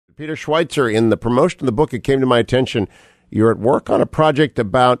Peter Schweitzer, in the promotion of the book, it came to my attention, you're at work on a project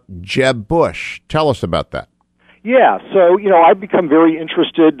about Jeb Bush. Tell us about that. Yeah, so, I've become very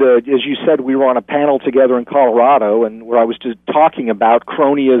interested. As you said, we were on a panel together in Colorado, and where I was just talking about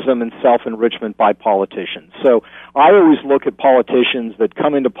cronyism and self-enrichment by politicians. So I always look at politicians that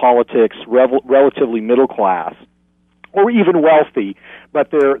come into politics relatively middle class, or even wealthy,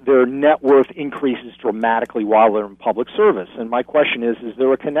 but their net worth increases dramatically while they're in public service. And my question is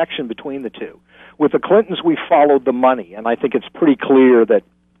there a connection between the two? With the Clintons, we followed the money, and I think it's pretty clear that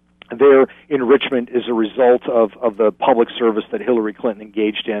their enrichment is a result of the public service that Hillary Clinton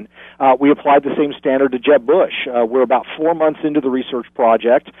engaged in. We applied the same standard to Jeb Bush. We're about 4 months into the research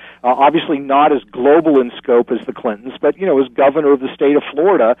project, obviously not as global in scope as the Clintons, but, as governor of the state of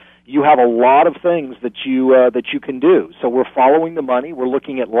Florida, you have a lot of things that you can do. So we're following the money. We're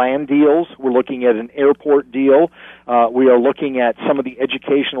looking at land deals. We're looking at an airport deal. We are looking at some of the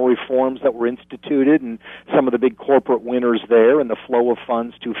educational reforms that were instituted and some of the big corporate winners there and the flow of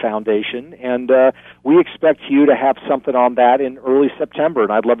funds to foundation. And we expect Hugh to have something on that in early September,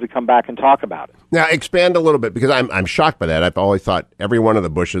 and I'd love to come back and talk about it. Now, expand a little bit, because I'm shocked by that. I've always thought every one of the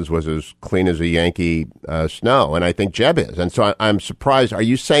Bushes was as clean as a Yankee snow, and I think Jeb is. And so I'm surprised. Are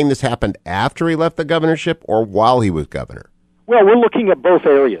you saying this happened after he left the governorship or while he was governor? Well, we're looking at both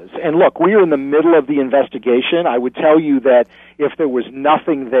areas. And look, we are in the middle of the investigation. I would tell you that if there was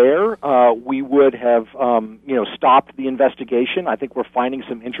nothing there, we would have, stopped the investigation. I think we're finding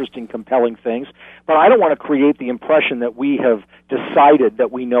some interesting, compelling things. But I don't want to create the impression that we have decided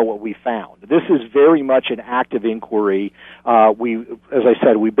that we know what we found. This is very much an active inquiry. As I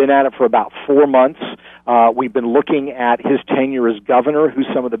said, we've been at it for about 4 months. We've been looking at his tenure as governor, who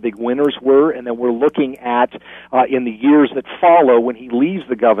some of the big winners were, and then we're looking at, in the years that follow, when he leaves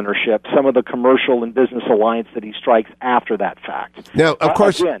the governorship, some of the commercial and business alliance that he strikes after that fact. Now, of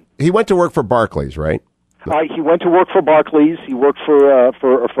course, he went to work for Barclays, right? He went to work for Barclays. He worked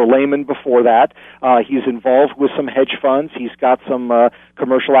for Lehman before that. He's involved with some hedge funds. He's got some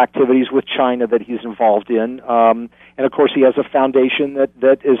commercial activities with China that he's involved in. And, of course, he has a foundation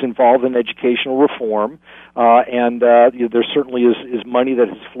that is involved in educational reform. And there certainly is money that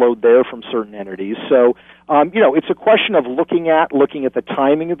has flowed there from certain entities. So, it's a question of looking at the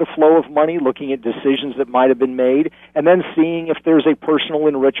timing of the flow of money, looking at decisions that might have been made, and then seeing if there's a personal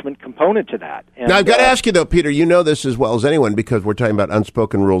enrichment component to that. And, now, I've got to ask you, though, Peter, you know this as well as anyone, because we're talking about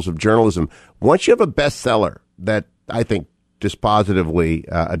unspoken rules of journalism. Once you have a bestseller that I think dispositively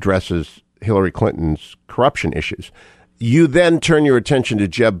addresses Hillary Clinton's corruption issues, you then turn your attention to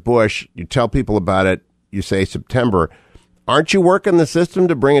Jeb Bush, you tell people about it, you say September. Aren't you working the system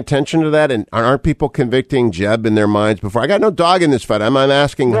to bring attention to that? And aren't people convicting Jeb in their minds before? I got no dog in this fight. I'm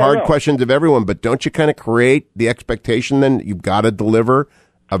asking hard questions of everyone, but don't you kind of create the expectation then that you've got to deliver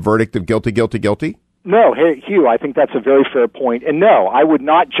a verdict of guilty, guilty, guilty? No, hey, Hugh, I think that's a very fair point. And no, I would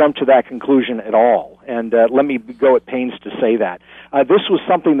not jump to that conclusion at all. And let me go at pains to say that. This was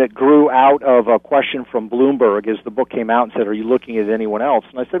something that grew out of a question from Bloomberg as the book came out and said, are you looking at anyone else?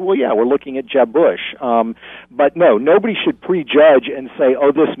 And I said, well, yeah, we're looking at Jeb Bush. But no, nobody should prejudge and say,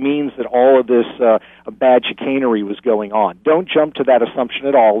 oh, this means that all of this bad chicanery was going on. Don't jump to that assumption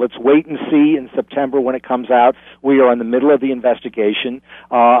at all. Let's wait and see in September when it comes out. We are in the middle of the investigation.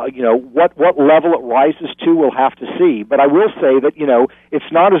 What level it rises to, we'll have to see. But I will say that,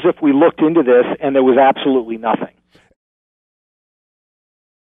 it's not as if we looked into this and there was absolutely nothing.